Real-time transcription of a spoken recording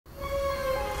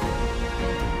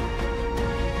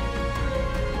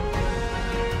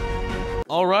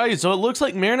Alright, so it looks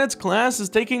like Marinette's class is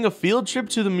taking a field trip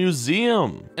to the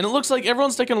museum. And it looks like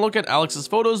everyone's taking a look at Alex's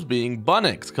photos being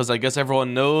Bunnix, because I guess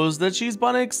everyone knows that she's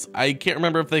Bunnix. I can't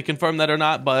remember if they confirmed that or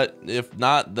not, but if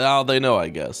not, now they know, I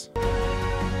guess.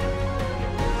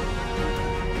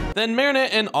 Then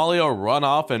Marinette and Olio run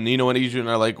off, and Nino and Adrian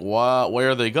are like, what? Where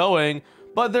are they going?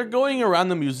 But they're going around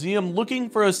the museum looking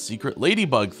for a secret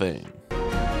ladybug thing.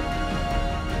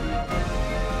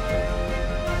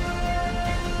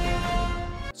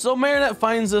 So Marinette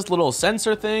finds this little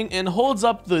sensor thing and holds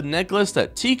up the necklace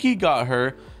that Tiki got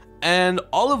her, and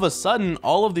all of a sudden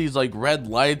all of these like red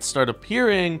lights start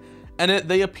appearing, and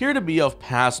they appear to be of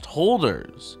past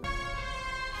holders.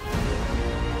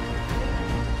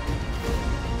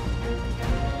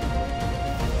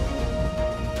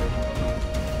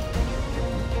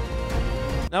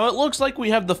 Now it looks like we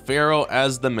have the Pharaoh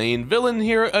as the main villain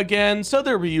here again, so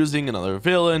they're reusing another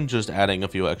villain, just adding a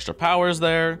few extra powers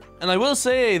there. And I will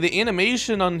say, the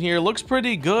animation on here looks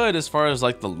pretty good as far as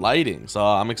like the lighting, so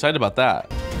I'm excited about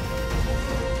that.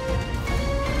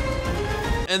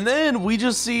 And then we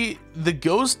just see the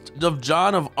ghost of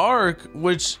John of Arc,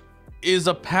 which is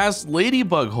a past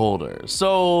ladybug holder.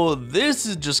 So this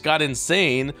has just got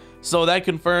insane. So that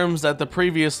confirms that the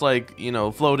previous, like, you know,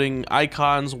 floating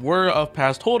icons were of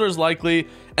past holders likely,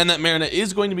 and that Marinette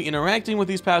is going to be interacting with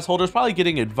these past holders, probably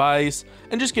getting advice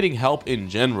and just getting help in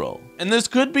general. And this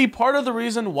could be part of the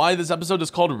reason why this episode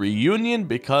is called Reunion,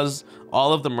 because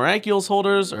all of the Miraculous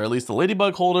holders, or at least the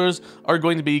Ladybug holders, are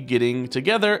going to be getting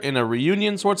together in a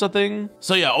reunion sorts of thing.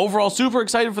 So yeah, overall super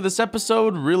excited for this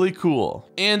episode, really cool.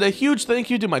 And a huge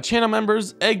thank you to my channel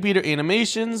members, Eggbeater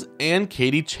Animations and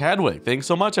Katie Chadwick. Thanks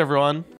so much, everyone.